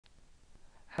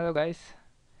Hello guys.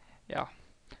 Yeah,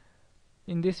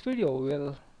 in this video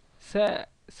we'll say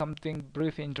something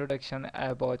brief introduction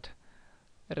about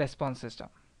response system.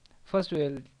 First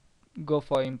we'll go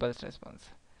for impulse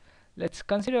response. Let's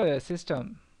consider a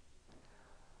system.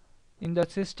 In the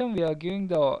system we are giving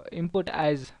the input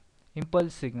as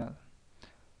impulse signal.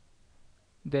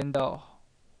 Then the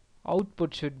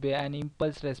output should be an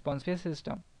impulse response phase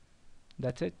system.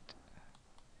 That's it.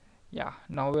 Yeah,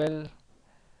 now we'll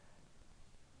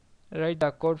write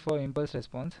the code for impulse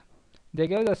response. They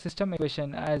give the system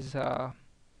equation as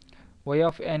y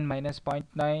of n minus zero point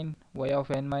 0.9 y of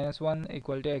n minus 1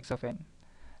 equal to x of n.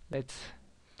 Let's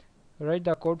write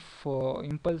the code for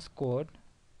impulse code.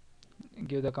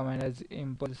 Give the command as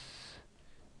impulse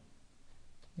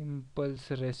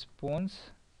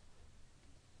response,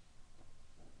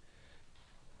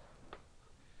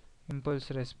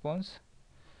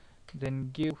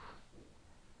 then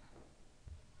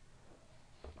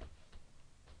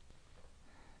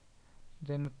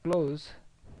close,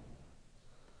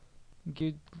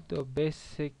 give the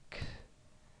basic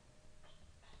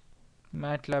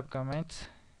Matlab commands.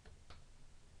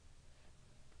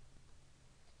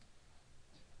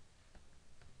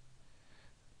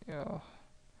 Yeah.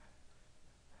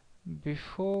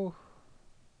 Before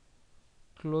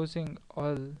closing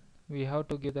all, we have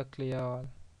to give the clear all.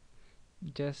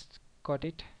 Just cut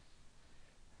it,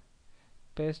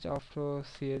 paste after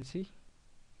CLC.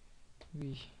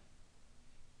 We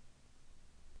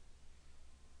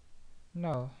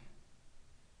now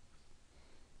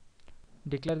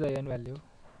declare the n value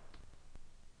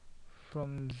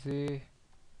from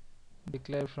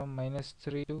declare from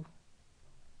 -3 to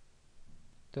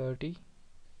 30.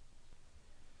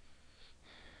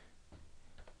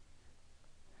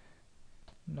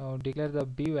 Now declare the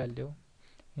b value.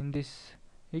 In this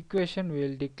equation we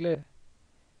will declare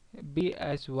b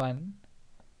as 1.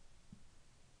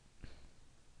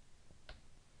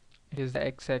 It is the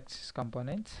x-axis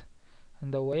components,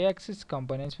 and the y-axis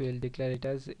components we will declare it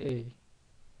as a,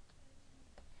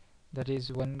 that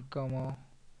is 1 comma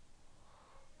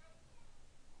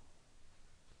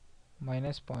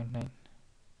minus 0.9.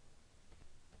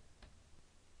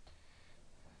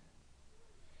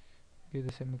 Give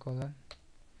the semicolon.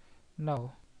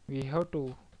 Now we have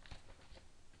to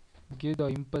give the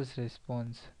impulse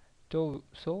response.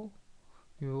 So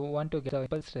you want to get the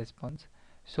impulse response,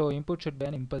 so input should be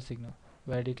an impulse signal.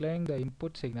 We are declaring the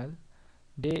input signal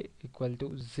day equal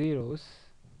to zeros.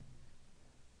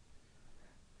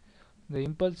 The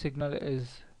impulse signal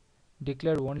is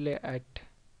declared only at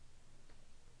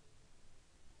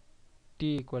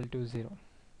t equal to 0.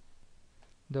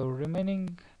 The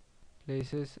remaining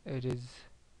places it is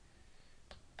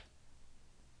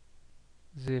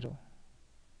 0.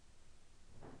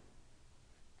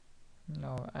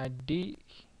 Now at d,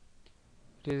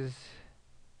 it is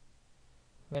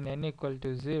when n equal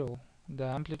to 0, the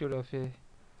amplitude of a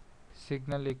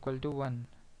signal equal to 1.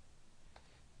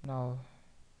 Now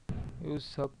use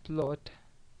subplot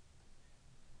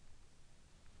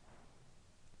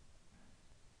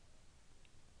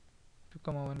to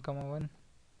 1,1.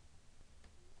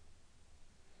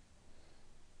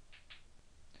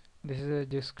 This is a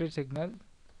discrete signal,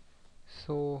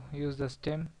 so use the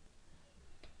stem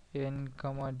n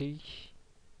comma d,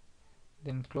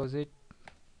 then close it,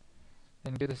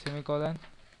 then give the semicolon.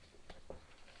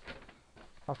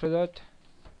 After that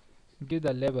give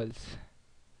the labels.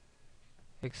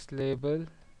 X label,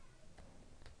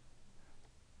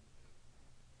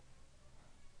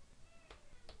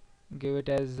 give it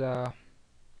as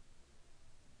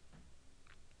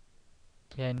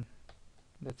n,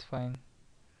 that's fine.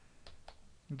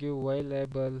 Give y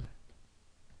label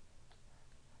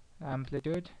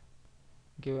amplitude,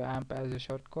 give amp as a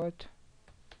shortcut,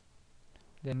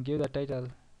 then give the title.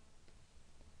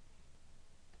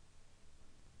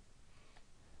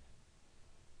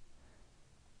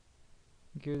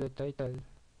 Give the title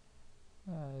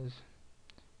as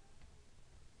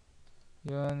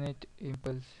unit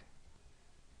impulse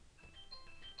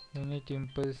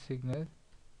signal.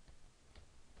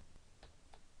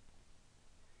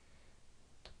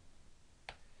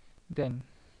 Then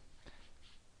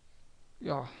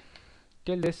yeah,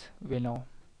 till this we know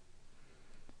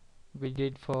we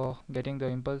did for getting the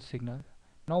impulse signal.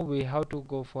 Now we have to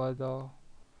go for the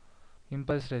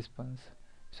impulse response.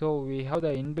 So we have the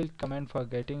inbuilt command for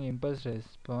getting impulse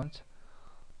response,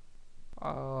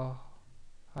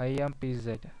 impz.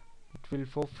 It will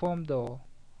perform the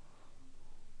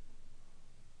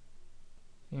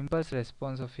impulse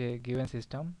response of a given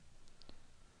system.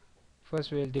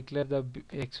 First we will declare the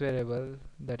x variable,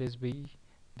 that is b,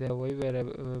 then the y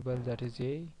variable, that is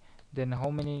a, then how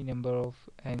many number of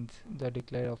n's the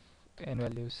declare of n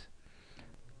values.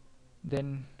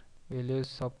 Then we'll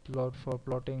use subplot for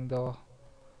plotting the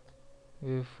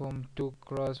waveform 2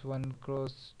 cross 1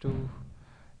 cross 2.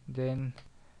 Then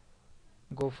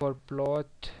go for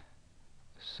plot,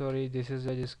 sorry, this is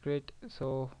a discrete,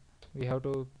 so we have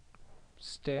to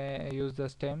use the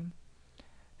stem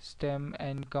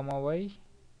and comma y.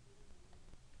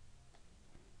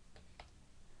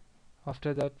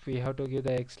 After that we have to give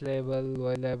the x label,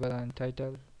 y label and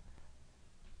title.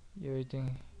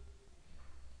 Everything,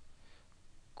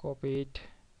 copy it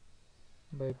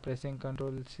by pressing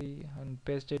Ctrl C and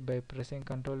paste it by pressing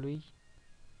Ctrl V.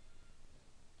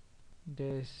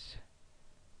 This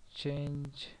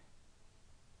change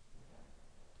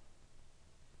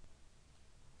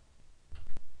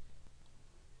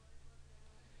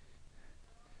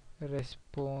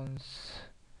response.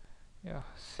 Yeah,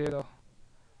 save the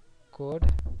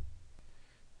code.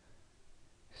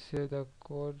 Save the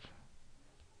code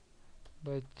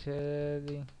by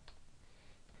telling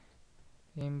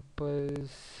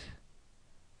impulse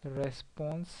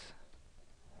response.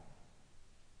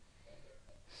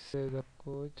 Save the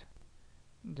code,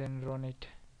 then run it.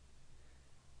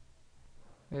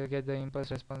 We'll get the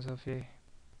impulse response of a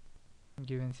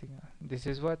given signal. This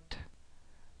is what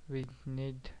we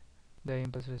need, the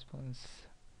impulse response.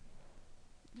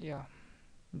 Yeah,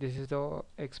 this is the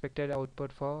expected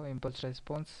output for impulse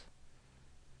response.